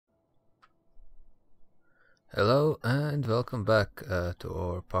Hello and welcome back to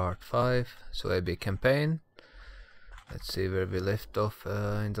our part 5 Suebi campaign. Let's see where we left off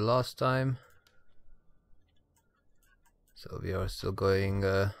in the last time. So we are still going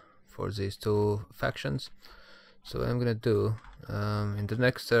for these two factions. So what I'm gonna do, in the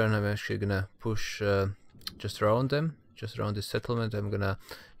next turn I'm actually gonna push just around them, just around this settlement. I'm gonna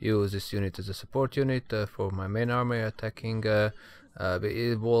use this unit as a support unit for my main army attacking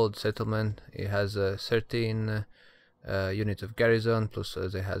the walled settlement. It has 13 units of garrison, plus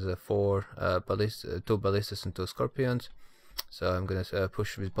it has 4 2 ballistas and 2 scorpions. So I'm gonna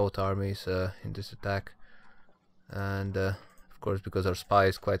push with both armies in this attack. And of course, because our spy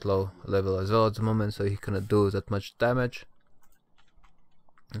is quite low level as well at the moment, so he cannot do that much damage.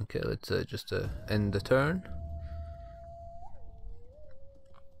 Okay, let's just end the turn.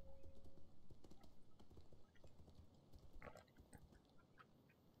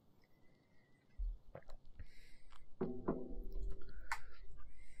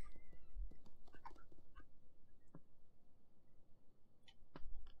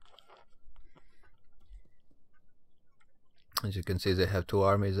 As you can see, they have 2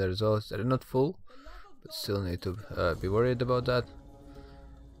 armies there as well. They're not full, but still need to be worried about that.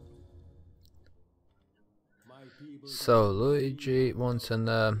 So Luigi wants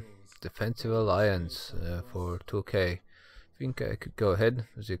an defensive alliance for 2k. I think I could go ahead.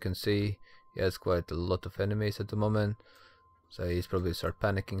 As you can see, he has quite a lot of enemies at the moment, so he's probably start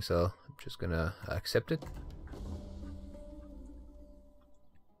panicking, so I'm just gonna accept it.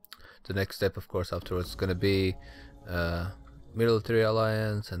 The next step, of course, afterwards is gonna be military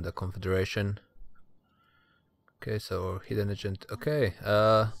alliance and the confederation. Okay, so hidden agent. Okay,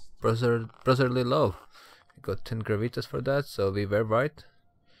 brotherly love. We got 10 gravitas for that, so we were right,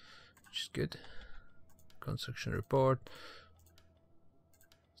 which is good. Construction report.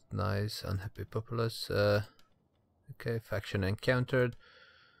 Nice. Unhappy populace. Okay, faction encountered.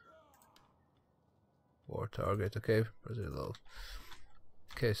 War target. Okay, brotherly love.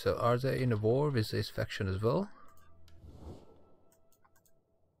 Okay, so are they in a war with this faction as well?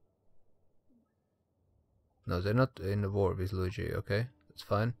 No, they're not in a war with Luigi. Okay, that's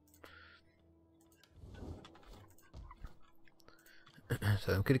fine.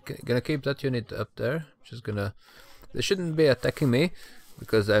 So I'm gonna keep that unit up there. Just gonna. They shouldn't be attacking me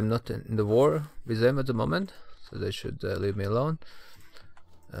because I'm not in the war with them at the moment. So they should leave me alone.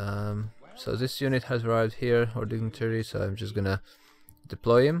 So this unit has arrived here, or dignitary. So I'm just gonna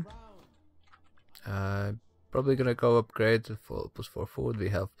deploy him. Probably gonna go upgrade for +4 food. We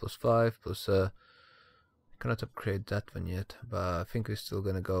have +5 plus. Cannot upgrade that one yet, but I think we're still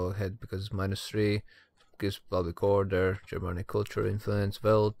gonna go ahead because it's -3. Gives public order, Germanic culture influence,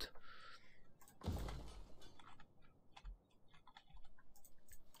 wealth.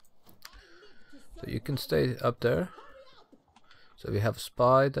 So you can stay up there. So we have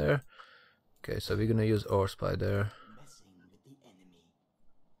spy there. Okay, so we're gonna use our spy there.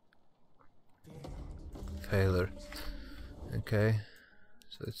 Failure. Okay,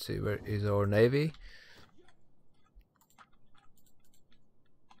 so let's see, where is our navy?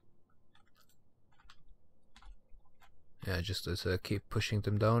 Yeah, just let's keep pushing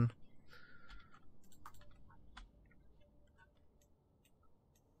them down.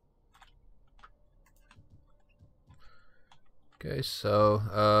 Okay,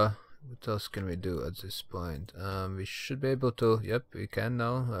 so what else can we do at this point? We should be able to, yep, we can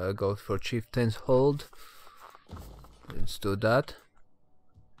now go for Chieftain's Hold. Let's do that.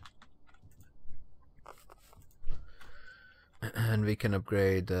 And we can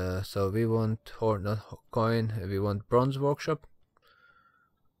upgrade, so we want, or not coin, we want bronze workshop.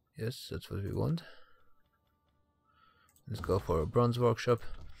 Yes, that's what we want. Let's go for a bronze workshop.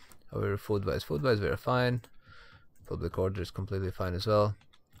 However, food wise we're fine. Public order is completely fine as well.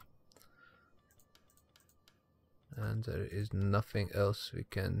 And there is nothing else we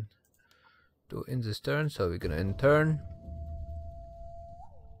can do in this turn, so we're gonna end turn.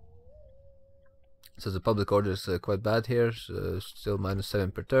 So the public order is quite bad here, so still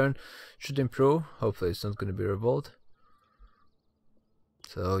 -7 per turn. Should improve. Hopefully it's not going to be revolt.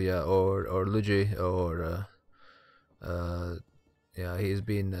 So yeah, or Luigi, or yeah, he's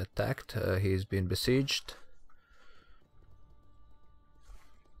been attacked. He's been besieged.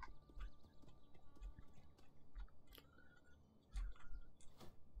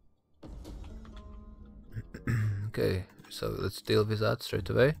 Okay, so let's deal with that straight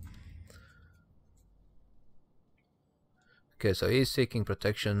away. Okay, so he's seeking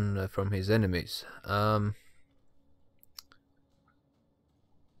protection from his enemies.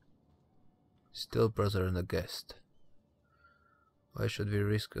 Still brother and a guest. Why should we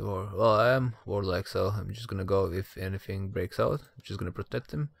risk war? Well, I am warlike, so I'm just gonna go if anything breaks out. I'm just gonna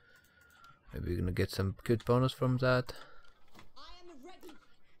protect him. Maybe we're gonna get some good bonus from that.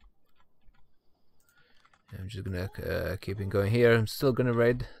 I'm just gonna keep it going here. I'm still gonna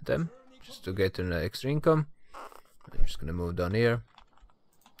raid them just to get an extra income. I'm just gonna move down here.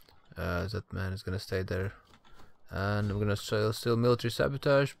 That man is gonna stay there, and I'm gonna steal military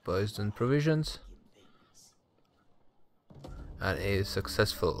sabotage, poison provisions, and it is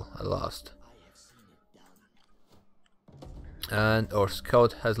successful at last. And our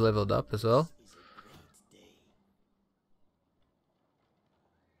scout has leveled up as well.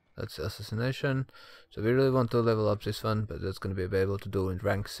 That's assassination. So we really want to level up this one, but that's going to be able to do in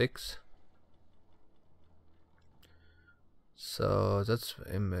rank 6. So that's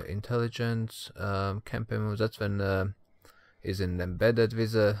intelligence, campaign moves. That's when is embedded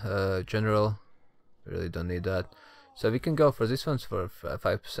with a general. We really don't need that. So we can go for this one for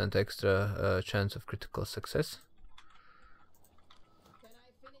 5% extra chance of critical success.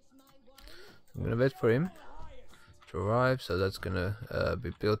 I'm gonna wait for him to arrive, so that's gonna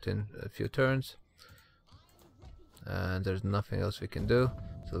be built in a few turns, and there's nothing else we can do,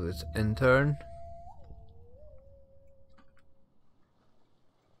 so let's end turn.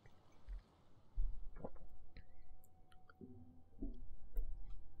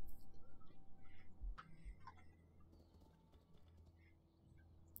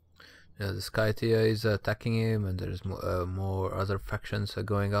 Yeah, the Sky Tia is attacking him, and there's more other factions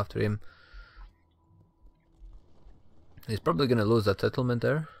going after him. He's probably gonna lose that settlement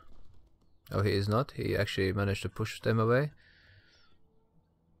there. Oh, he is not. He actually managed to push them away.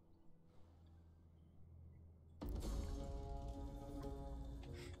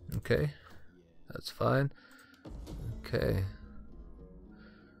 Okay, that's fine. Okay.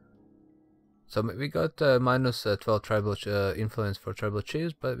 So we got minus 12 tribal influence for tribal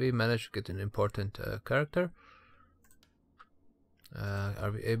chiefs, but we managed to get an important character.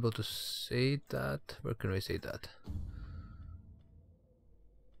 Are we able to see that? Where can we see that?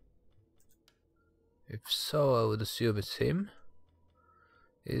 If so, I would assume it's him.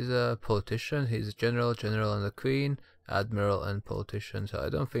 He's a politician. He's a general, and a queen, admiral, and politician. So I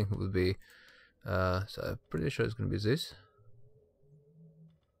don't think it would be. So I'm pretty sure it's gonna be this.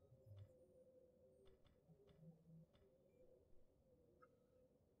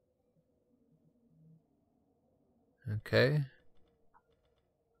 Okay.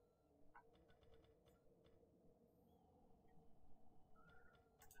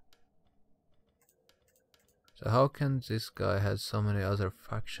 So how can this guy has so many other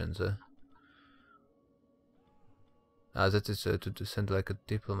factions? That is to send like a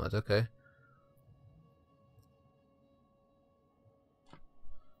diplomat. Okay.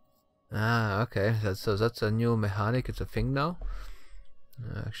 Okay. That's a new mechanic. It's a thing now.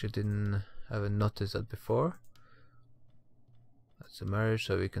 I actually haven't noticed that before. That's a marriage,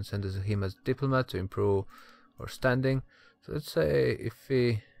 so we can send him as diplomat to improve our standing. So let's say if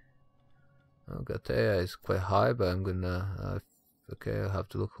we. Oh, Gatea is quite high, but I'm gonna. Okay, I'll have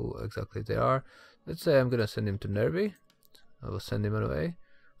to look who exactly they are. Let's say I'm gonna send him to Nervi. I will send him away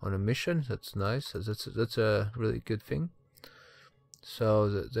on a mission. That's nice. That's a really good thing. So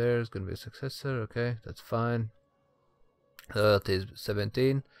there's gonna be a successor. Okay, that's fine. Loyalty is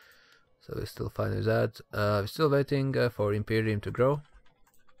 17, so we're still fine with that. We're still waiting for Imperium to grow.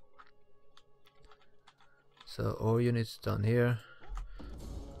 So all units down here.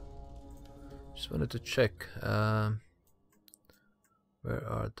 Just wanted to check. Where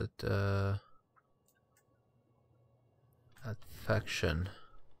are that faction?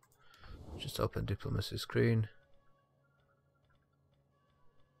 Just open diplomacy screen.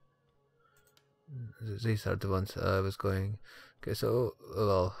 These are the ones I was going. Okay, so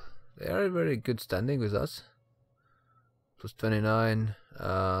well, they are very good standing with us. Plus 29.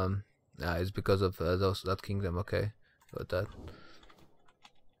 It's because of that kingdom. Okay, got that.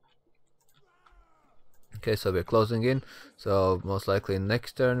 Okay, so we're closing in. So most likely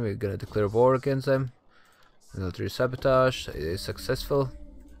next turn we're gonna declare war against them. Military sabotage is successful.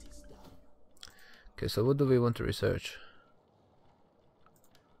 Okay, so what do we want to research?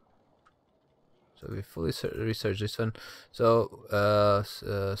 So we fully research this one.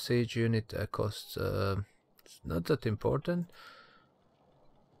 So siege unit costs it's not that important.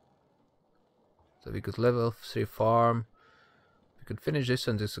 So we could level 3 farm. We could finish this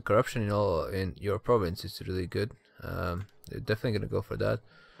one. This corruption in your province is really good. They're definitely gonna go for that.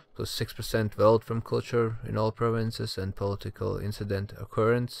 Plus 6% wealth from culture in all provinces and political incident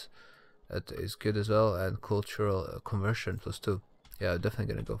occurrence. That is good as well. And cultural conversion plus 2. Yeah,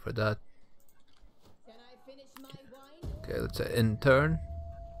 definitely gonna go for that. Okay, let's say intern.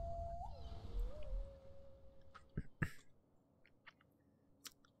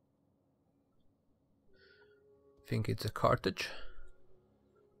 Think it's a Carthage.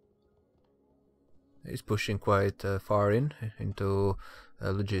 He's pushing quite far into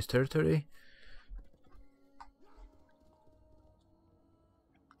Lugis territory.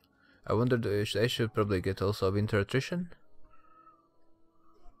 I wonder if they should probably get also winter attrition.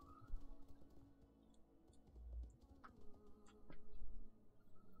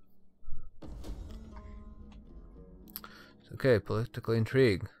 Okay, political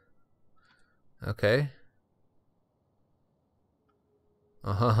intrigue. Okay.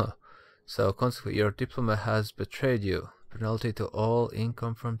 So consequently, your diplomat has betrayed you. Penalty to all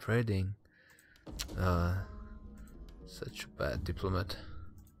income from trading. Such a bad diplomat.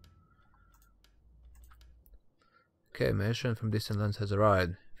 Okay, merchant from distant lands has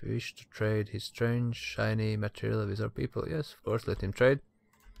arrived. If you wish to trade his strange, shiny material with our people, yes, of course, let him trade.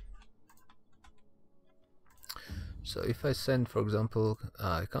 So if I send, for example,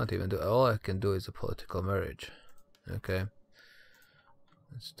 I can't even do. All I can do is a political marriage. Okay.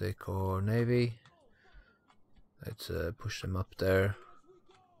 Let's take our navy. Let's push them up there.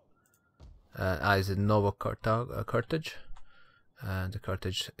 Is it Nova Carthage? And the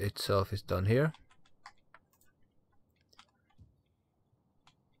Carthage itself is done here.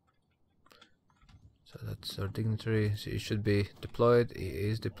 So that's our dignitary. So he should be deployed. He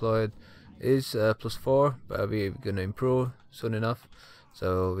is deployed. Is +4, but we're gonna improve soon enough.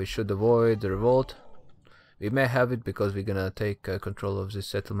 So we should avoid the revolt. We may have it because we're gonna take control of this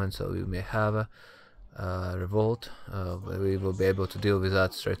settlement. So we may have a revolt. But we will be able to deal with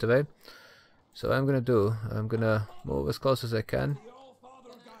that straight away. So I'm gonna move as close as I can.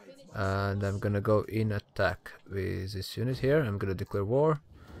 And I'm gonna go in attack with this unit here. I'm gonna declare war.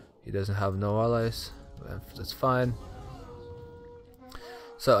 He doesn't have no allies. That's fine.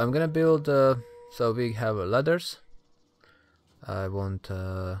 So I'm gonna build. So we have ladders. I want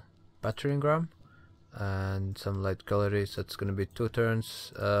battering ram and some light galleries. That's gonna be 2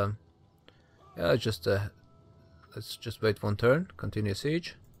 turns. Yeah, let's just wait 1 turn. Continue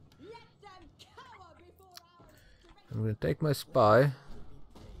siege. I'm gonna take my spy,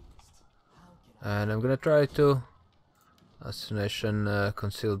 and I'm gonna try to assassination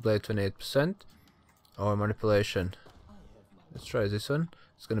concealed blade 28% or manipulation. Let's try this one.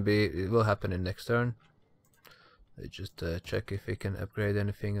 It will happen in next turn. Let's just check if we can upgrade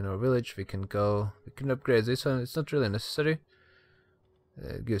anything in our village. We can upgrade this one. It's not really necessary.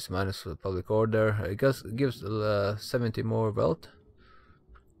 It gives minus for the public order. It gives 70 more wealth.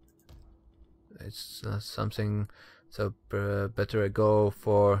 It's something. So better I go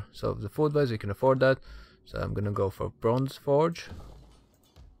for. So the food wise we can afford that. So I'm gonna go for bronze forge.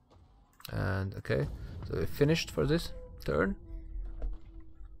 And okay, so we finished for this turn.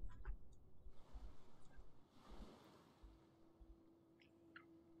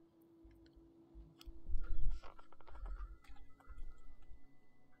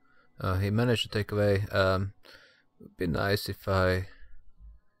 He managed to take away. Would be nice if I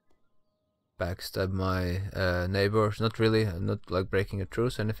backstab my neighbors. Not really. I'm not like breaking a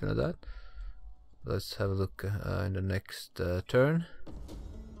truce or anything like that. Let's have a look in the next turn.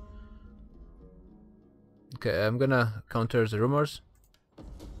 Okay, I'm gonna counter the rumors.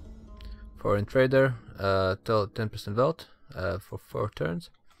 Foreign trader, 10% wealth for 4 turns.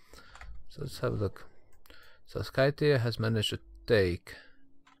 So let's have a look. So Skytia has managed to take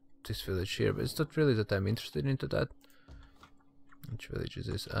this village here, but it's not really that I'm interested into that. Which village is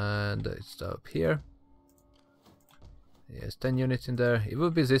this? And it's up here. Yes, 10 units in there. It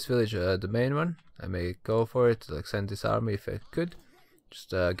would be this village, the main one. I may go for it, like send this army if I could. Just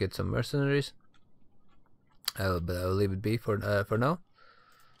get some mercenaries. But I'll leave it be for now.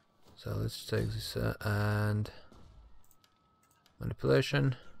 So let's take this and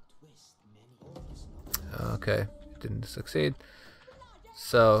manipulation. Okay, it didn't succeed.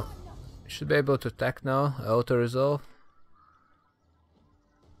 So should be able to attack now. Auto resolve.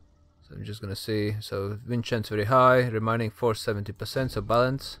 So I'm just gonna see. So win chance very high, remaining for 70%. So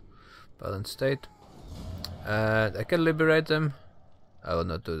balance state. And I can liberate them. I will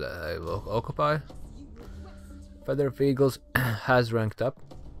not do that. I will occupy. Feather of Eagles has ranked up,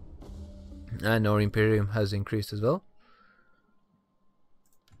 and our Imperium has increased as well.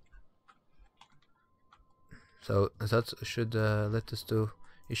 So that should let us to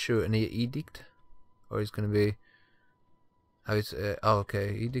issue an edict, or it's gonna be how it's. Oh,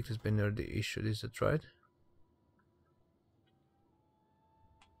 okay, edict has been already issued. Is that right?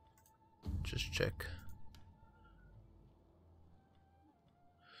 Just check.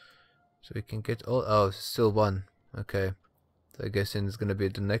 So we can get all. Oh, still 1. Okay. So I guess it's gonna be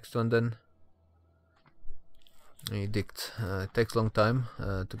the next one then. Edict. It takes a long time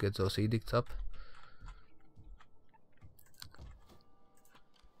to get those edicts up.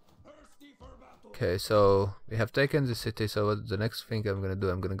 Okay, so we have taken the city, so what the next thing I'm gonna do,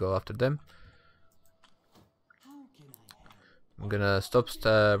 I'm gonna go after them. I'm gonna stop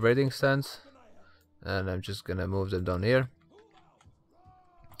raiding stands, and I'm just gonna move them down here.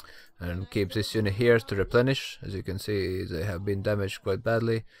 And keep this unit here to replenish. As you can see, they have been damaged quite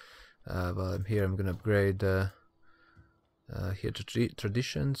badly. While I'm here, I'm gonna upgrade here to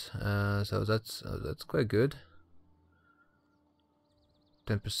traditions. So that's quite good.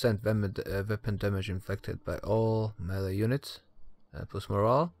 10% weapon damage inflicted by all melee units, plus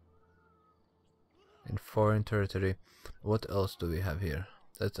morale in foreign territory. What else do we have here?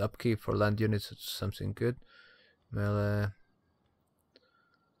 That's upkeep for land units, it's something good. Melee.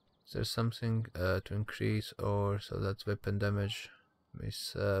 Is there something to increase, or so that's weapon damage?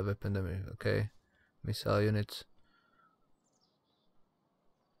 Weapon damage, okay. Missile units.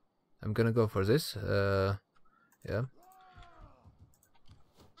 I'm gonna go for this. Yeah.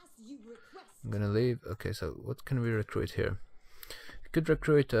 I'm gonna leave. Okay, so what can we recruit here? We could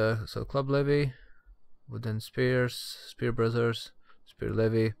recruit so club levy, wooden spears, spear brothers, spear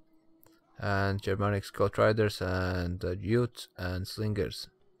levy, and Germanic scout riders, and youths and slingers.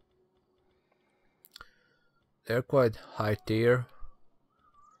 They're quite high tier,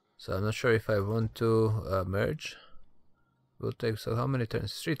 so I'm not sure if I want to merge. We'll take, so how many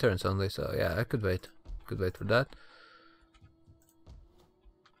turns? 3 turns only, so yeah, I could wait. Could wait for that.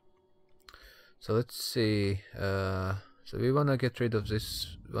 So let's see. So we wanna get rid of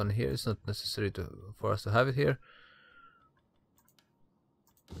this one here. It's not necessary for us to have it here.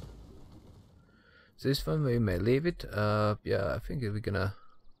 This one we may leave it. Yeah, I think we're gonna.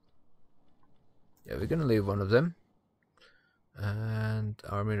 Yeah, we're gonna leave one of them. And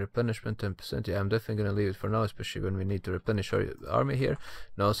army replenishment 10%. Yeah, I'm definitely gonna leave it for now, especially when we need to replenish our army here.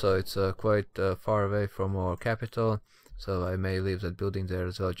 And also, it's quite far away from our capital, so I may leave that building there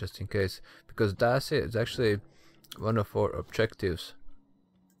as well, just in case. Because Dacia is actually one of our objectives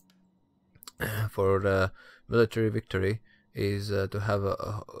for military victory, is to have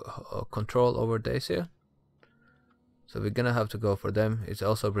a control over Dacia. So we're gonna have to go for them. It's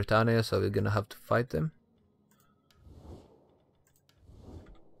also Britannia, so we're gonna have to fight them.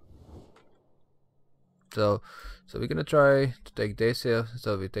 So we're gonna try to take Dacia.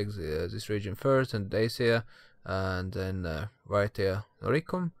 So we take this region first, and Dacia, and then right here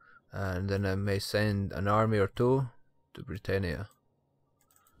Noricum, and then I may send an army or two to Britannia.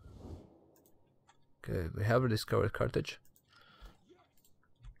 Okay, we have discovered Carthage.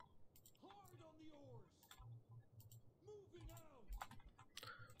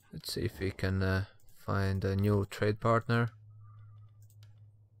 Let's see if we can find a new trade partner.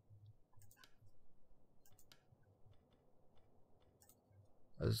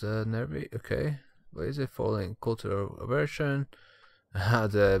 As Nervi, okay. Why is it falling? Cultural aversion.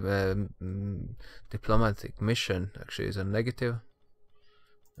 The diplomatic mission actually is a negative.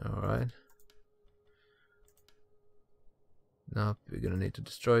 Alright. Nope, we're gonna need to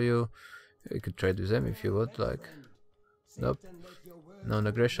destroy you. You could trade with them if you would like. Nope.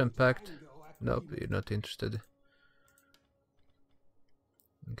 Non-aggression pact. Nope, you're not interested.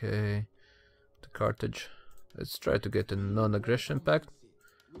 Okay. To Carthage. Let's try to get a non-aggression pact.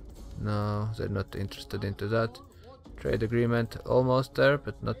 No, they're not interested into that. Trade agreement almost there,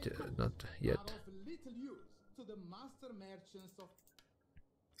 but not yet.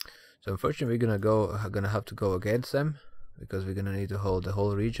 So unfortunately, we're gonna have to go against them, because we're gonna need to hold the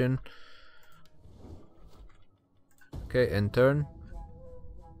whole region. Okay, end turn.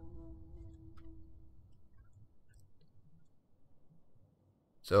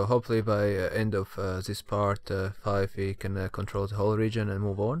 So hopefully by end of this part 5 we can control the whole region and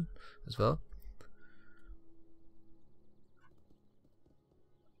move on as well.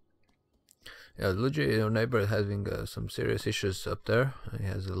 Yeah, Luigi, our neighbor, is having some serious issues up there. He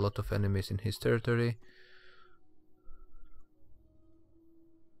has a lot of enemies in his territory.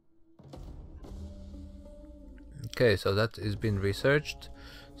 Okay, so that is been researched.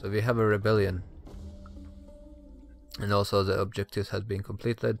 So we have a rebellion. And also the objectives has been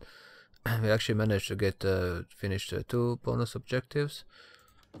completed. We actually managed to get finished 2 bonus objectives.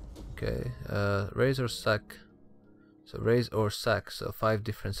 Okay, raise or sack. So raise or sack, so 5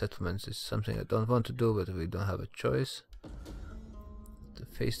 different settlements is something I don't want to do, but we don't have a choice. The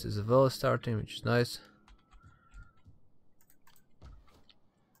feast is well starting, which is nice.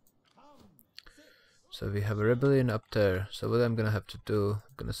 So we have a rebellion up there. So what I'm gonna have to do,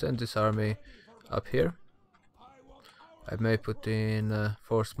 I'm gonna send this army up here. I may put in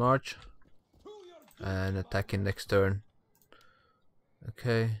forced march and attack in next turn.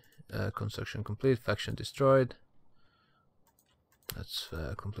 Okay, construction complete, faction destroyed. That's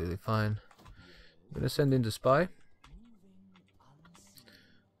completely fine. I'm gonna send in the spy,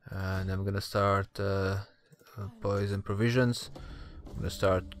 and I'm gonna start boys and provisions. I'm gonna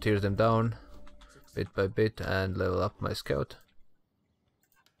start to tear them down bit by bit and level up my scout.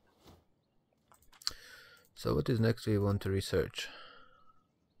 So what is next we want to research?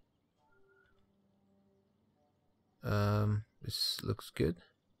 This looks good.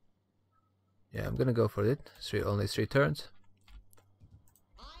 Yeah, I'm gonna go for it. Only 3 turns.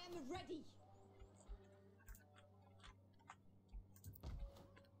 I am ready.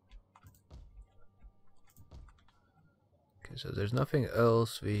 Okay, so there's nothing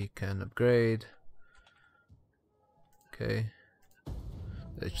else we can upgrade. Okay,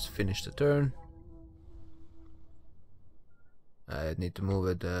 let's finish the turn. I need to move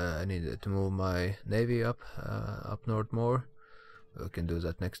it. I need to move my navy up north more. We can do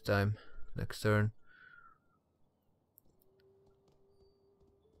that next time, next turn.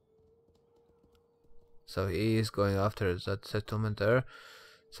 So he is going after that settlement there.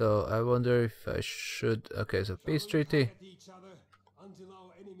 So I wonder if I should. Okay, so peace treaty. Until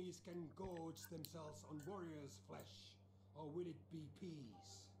our enemies can gorge themselves on warriors' flesh, or will it be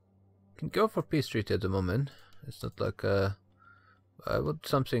peace? Can go for peace treaty at the moment. It's not like I want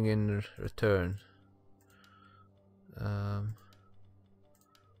something in return. I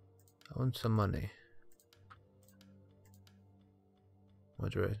want some money.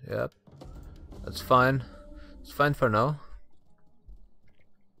 Moderate. Yep, that's fine. It's fine for now.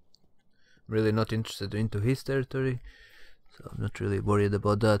 I'm really not interested into his territory, so I'm not really worried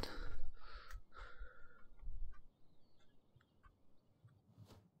about that.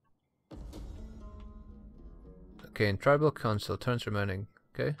 Okay, in tribal council, turns remaining.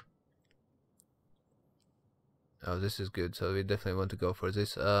 Okay. Oh, this is good. So we definitely want to go for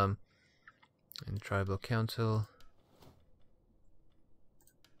this. In tribal council.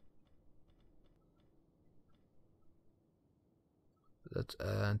 That's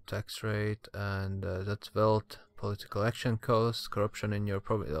tax rate, and that's wealth, political action costs, corruption in your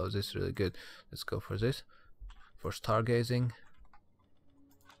province. Oh, this is really good. Let's go for this. For stargazing.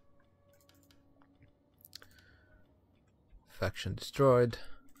 Faction destroyed.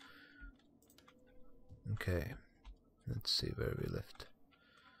 Okay, let's see where we left.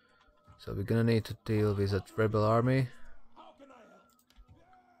 So we're gonna need to deal with that rebel army. How can I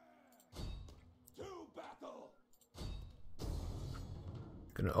help? To battle!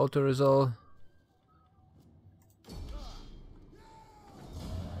 Gonna auto resolve.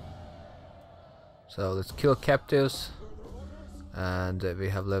 So let's kill captives, and we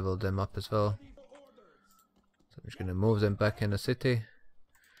have leveled them up as well. So I'm just gonna move them back in the city.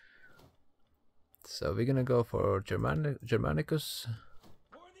 So we're gonna go for Germanicus,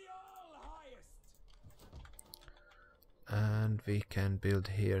 and we can build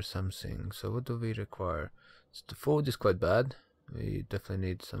here something. So what do we require? So the food is quite bad. We definitely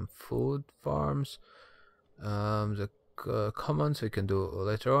need some food farms. The commons we can do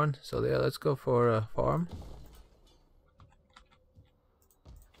later on. So yeah, let's go for a farm.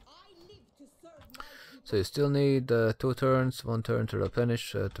 So you still need 2 turns, 1 turn to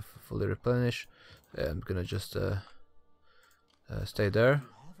replenish, to fully replenish. I'm gonna just stay there.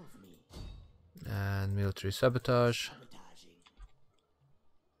 And military sabotage.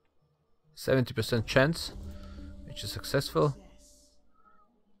 70% chance, which is successful.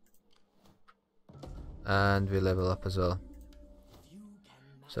 And we level up as well.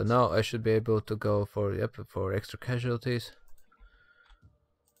 So now I should be able to go for for extra casualties.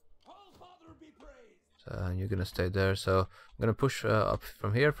 So, and you're gonna stay there. So I'm gonna push up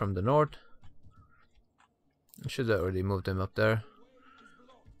from here, from the north. I should have already moved them up there.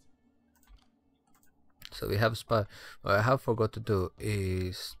 So we have spy. What I have forgot to do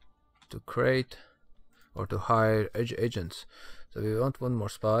is to create or to hire agents. So we want 1 more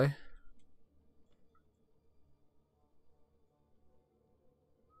spy.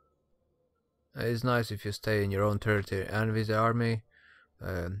 It's nice if you stay in your own territory and with the army.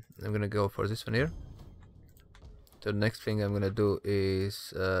 I'm gonna go for this one here. So the next thing I'm gonna do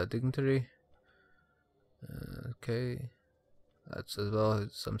is dignitary. Okay, that's as well.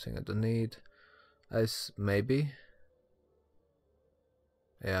 It's something I don't need. As maybe.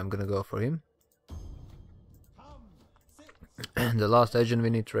 Yeah, I'm gonna go for him. And the last agent we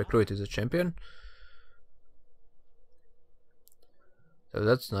need to recruit is a champion. So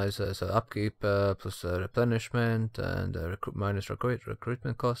that's nice. So upkeep plus replenishment and minus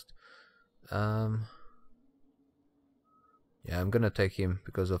recruitment cost. Yeah, I'm gonna take him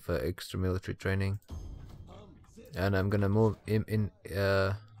because of extra military training, and I'm gonna move him in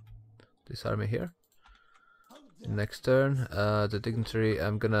this army here. Next turn, the dignitary,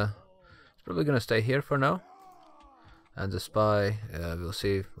 probably gonna stay here for now, and the spy, we'll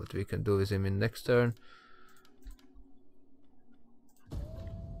see what we can do with him in next turn.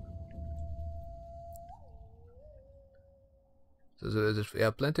 So we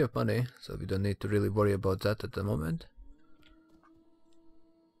have plenty of money, so we don't need to really worry about that at the moment.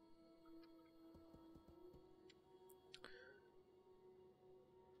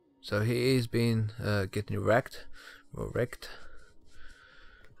 So he is being getting wrecked.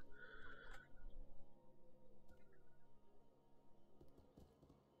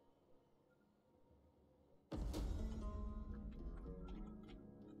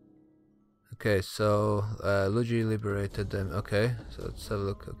 Okay, so Luigi liberated them. Okay, so let's have a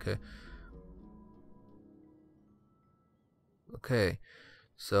look. Okay,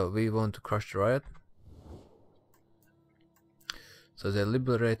 so we want to crush the riot. So they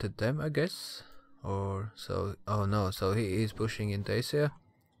liberated them, I guess, or so. Oh no, so he is pushing into Asia.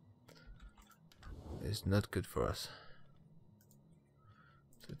 It's not good for us.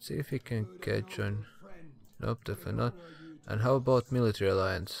 So let's see if he can catch on. Nope, definitely not. And how about military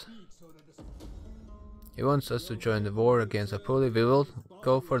alliance? He wants us to join the war against Apuli. We will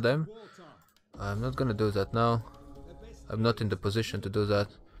go for them. I'm not gonna do that now. I'm not in the position to do that.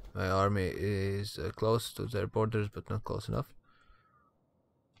 My army is close to their borders, but not close enough.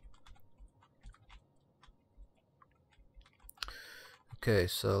 Okay,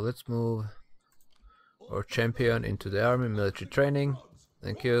 so let's move our champion into the army, military training.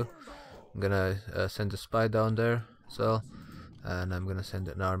 Thank you. I'm gonna send a spy down there as well, and I'm gonna send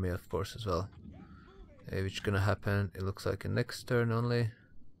an army, of course, as well. Which is gonna happen, it looks like in next turn only.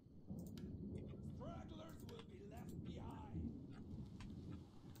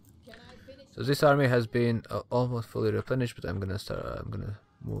 So this army has been almost fully replenished, but I'm gonna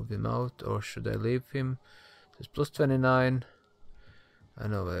move him out, or should I leave him? It's plus 29. I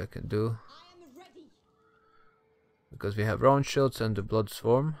know what I can do, because we have round shields and the blood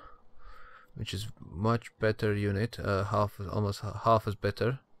swarm, which is much better unit, almost half as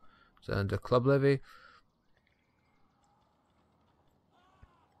better than the club levy.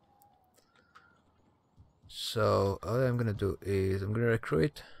 So what I'm gonna do is I'm gonna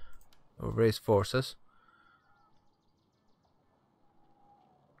recruit or raise forces.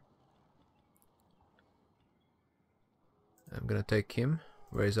 I'm gonna take him,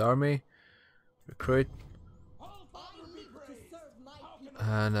 raise army, recruit,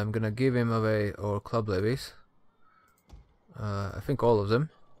 and I'm gonna give him away our club levies. I think all of them.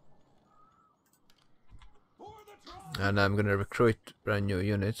 And I'm gonna recruit brand new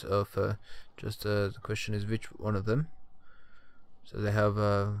units of just the question is which one of them. So they have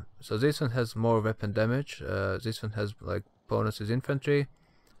so this one has more weapon damage, this one has like bonuses infantry,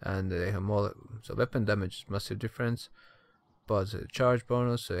 and they have more, so weapon damage is massive difference, but charge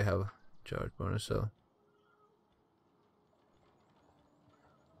bonus, so they have charge bonus. So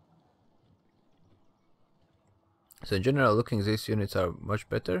in general, looking, these units are much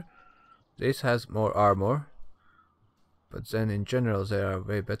better. This has more armor, but then in general they are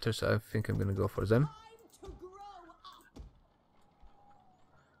way better, so I think I'm gonna go for them.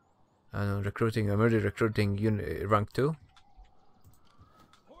 And I'm already recruiting unit rank 2.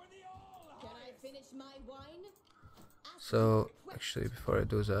 So actually, before I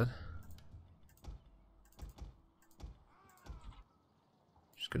do that,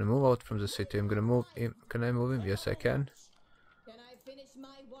 just gonna move out from the city. I'm gonna move him. Can I move him? Yes, I can. Can I finish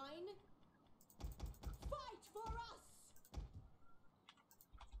my wine? Fight for us!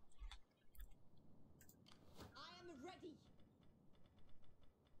 I am ready.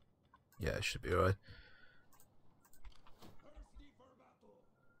 Yeah, it should be alright.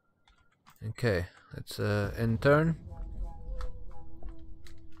 Okay, let's end turn.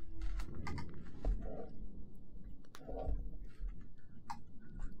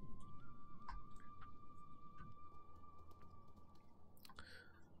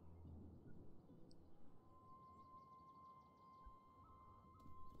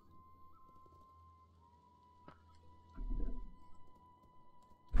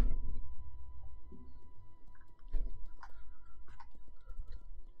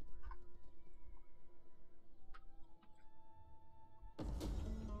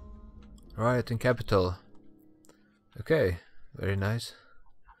 Riot in capital. Okay, very nice.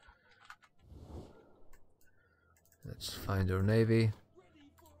 Let's find our navy.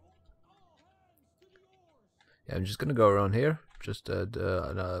 Yeah, I'm just gonna go around here. Just I'm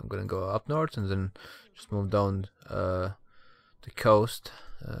gonna go up north and then just move down the coast,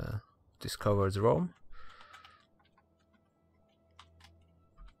 discovers Rome.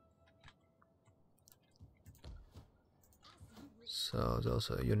 So there's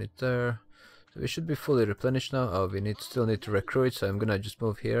also a unit there. So we should be fully replenished now. Oh, we still need to recruit, so I'm gonna just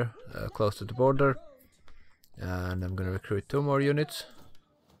move here, close to the border, and I'm gonna recruit 2 more units.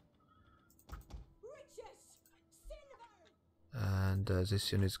 And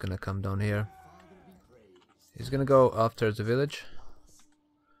this unit's gonna come down here. He's gonna go after the village.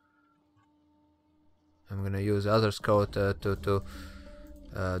 I'm gonna use other scout to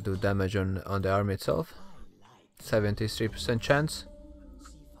do damage on the army itself. 73% chance.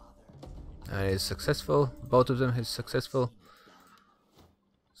 And he's successful. Both of them is successful.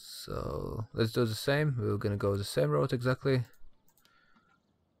 So let's do the same. We're gonna go the same route exactly.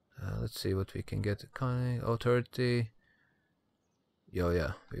 Let's see what we can get. Authority. Yo,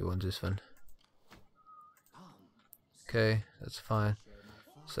 yeah, we want this one. Okay, that's fine.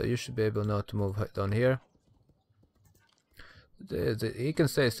 So you should be able now to move down here. He can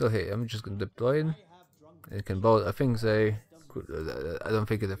stay still here. I'm just gonna deploy him. It can both. I think they. I don't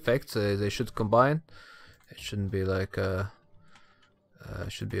think it affects. They should combine. It shouldn't be like.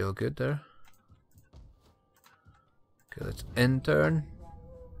 Should be all good there. Okay, let's end turn.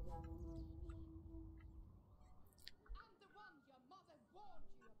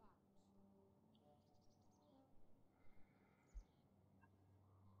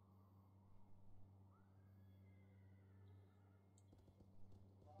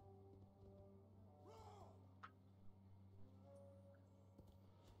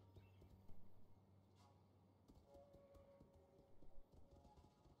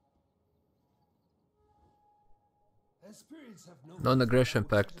 Non-aggression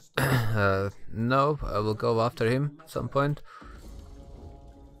pact. No, I will go after him at some point.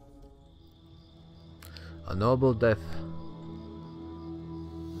 A noble death.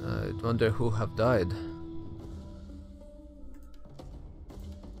 I wonder who have died.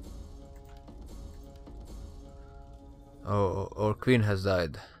 Oh, or queen has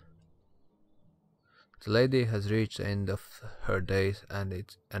died. The lady has reached the end of her days and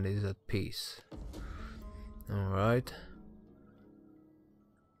is at peace. Alright.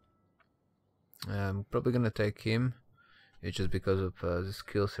 I'm probably gonna take him. It's just because of the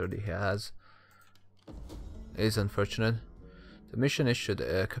skills that he has. It's unfortunate. The mission is should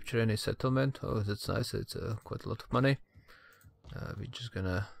capture any settlement. Oh, that's nice. It's quite a lot of money. We're just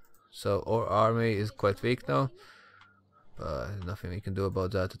gonna. So our army is quite weak now, but nothing we can do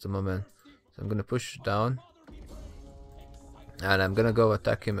about that at the moment. So I'm gonna push down, and I'm gonna go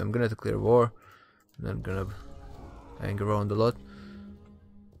attack him. I'm gonna declare war, and I'm gonna hang around a lot.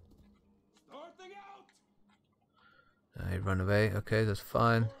 I run away. Okay, that's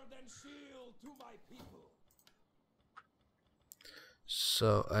fine.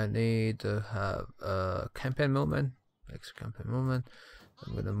 So I need to have a campaign movement, extra campaign movement.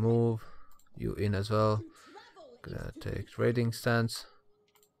 I'm gonna move you in as well. Gonna take raiding stance.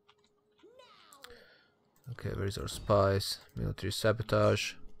 Okay, where's our spies? Military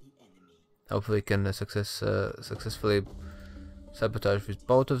sabotage. Hopefully we can successfully sabotage with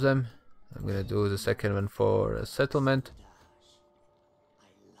both of them. I'm gonna do the second one for a settlement.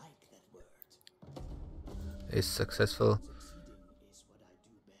 Is successful.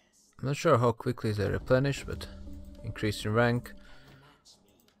 I'm not sure how quickly they replenish, but increase in rank.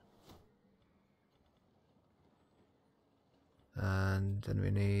 And then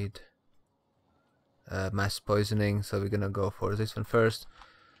we need mass poisoning, so we're gonna go for this one first.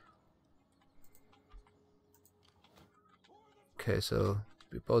 Okay, so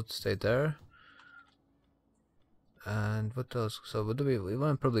we both stay there. And what else? So what do we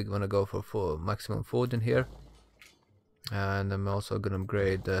probably wanna go for full maximum food in here. And I'm also gonna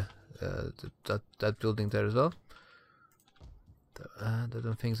upgrade that building there as well. And I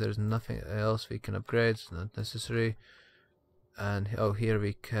don't think there's nothing else we can upgrade. It's not necessary. And oh, here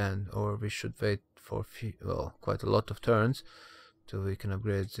we can, or we should wait for quite a lot of turns till we can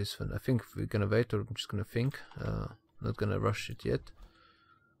upgrade this one. I think we're gonna wait, or I'm just gonna think. Not gonna rush it yet.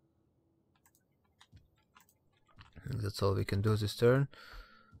 I think that's all we can do this turn.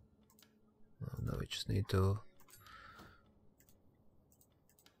 Oh, no, we just need to.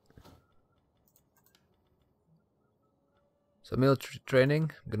 So military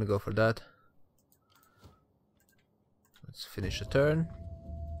training, I'm gonna go for that. Let's finish a turn.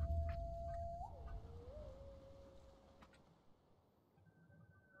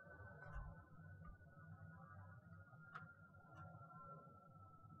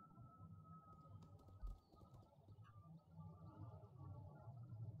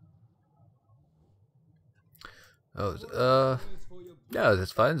 Oh, Words for your yeah,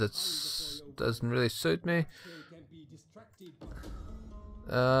 that's fine. That's doesn't really suit me. still can be distracted.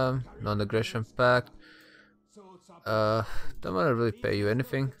 Non-aggression pact. Swords are Uh, powerful. don't wanna really pay you This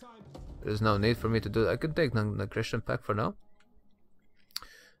is not anything. the time to There's no need for me to do that. I can take non-aggression pact for now.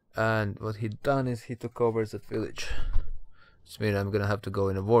 And what he done is he took over that village. Which means I'm gonna have to go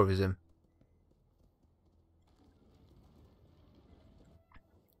in a war with him.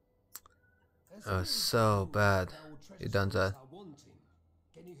 Oh, so bad. He done that.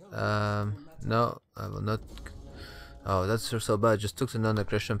 No, I will not. Oh, that's so bad. Just took the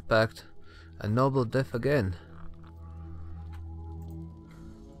non-aggression pact. A noble death again.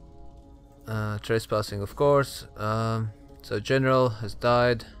 Trespassing, of course. So general has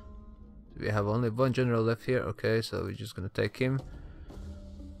died. We have only one general left here. Okay, so we're just gonna take him.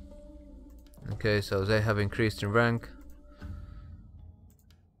 Okay, so they have increased in rank.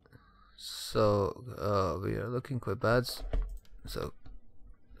 So we are looking quite bad. So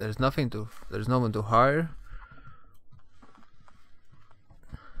there's no one to hire.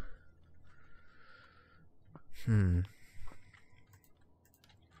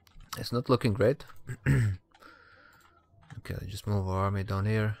 It's not looking great. Okay, just move our army down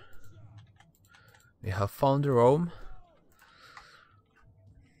here. We have found Rome.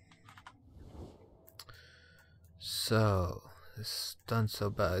 So it's done so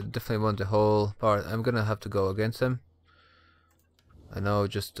bad. I definitely want the whole part. I'm gonna have to go against them. I know,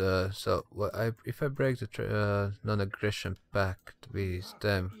 just so what if I break the non-aggression pact with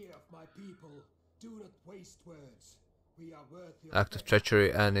them, ear of my people. Do not waste words. We are worthy of act of better.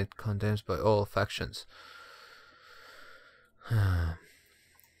 treachery, and it condemns by all factions.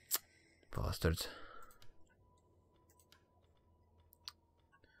 Bastards.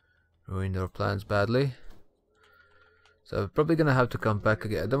 Ruined our plans badly. So I'm probably gonna have to come back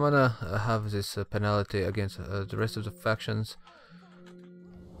again. I don't wanna have this penalty against the rest of the factions.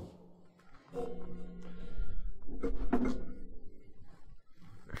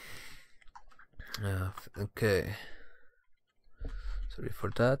 Okay. Sorry for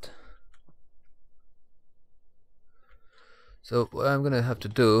that. So what I'm gonna have to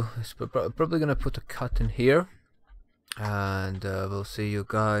do is probably gonna put a cut in here, and we'll see you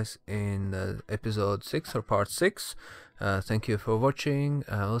guys in episode 6 or part 6. Thank you for watching.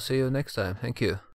 We'll see you next time. Thank you.